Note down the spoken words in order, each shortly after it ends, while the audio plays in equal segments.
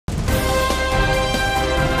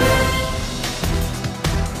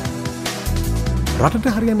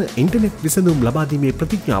රටට හරියන ඉන්ටර්නෙට් විසඳුම් ලබා දීමේ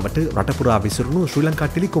ප්‍රතිඥාවට රට පුරා විසිරුණු ශ්‍රී ලංකා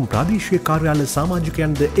ටෙලිකොම් ප්‍රාදේශීය කාර්යාල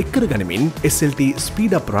සමාජිකයන්ද එක් කර ගනිමින් SLT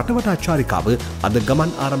ස්පීඩ් අප් රට වටා චාරිකාව අද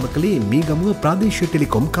ගමන් ආරම්භ කළේ මීගමුව ප්‍රාදේශීය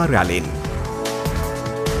ටෙලිකොම් කාර්යාලයෙන්.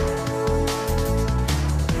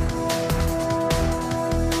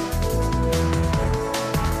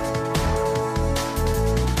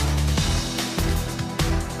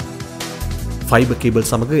 ෆයිබර් කේබල්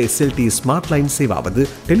සමග SLT smart line සේවාවද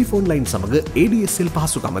telephone line සමග ADSL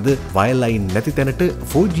පහසුකමද වයර් ලයින් නැති තැනට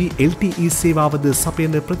 4G LTE සේවාවද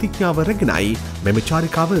සපයන ප්‍රතිඥාව රැගෙනයි මෙම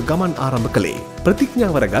චාරිකාව ගමන් ආරම්භ කළේ.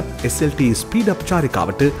 ප්‍රතිඥාව රැගත් SLT speed up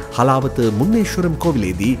චාරිකාවට Halawatha Munneswaram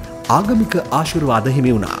කෝවිලේදී ආගමික ආශිර්වාද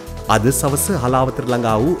හිමි වුණා. අද සවස හලාවතට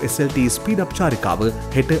ළඟා වූ SLT ස්පීඩ් අප් චාරිකාව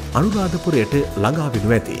හෙට අනුරාධපුරයට ළඟා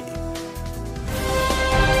වෙනු ඇති.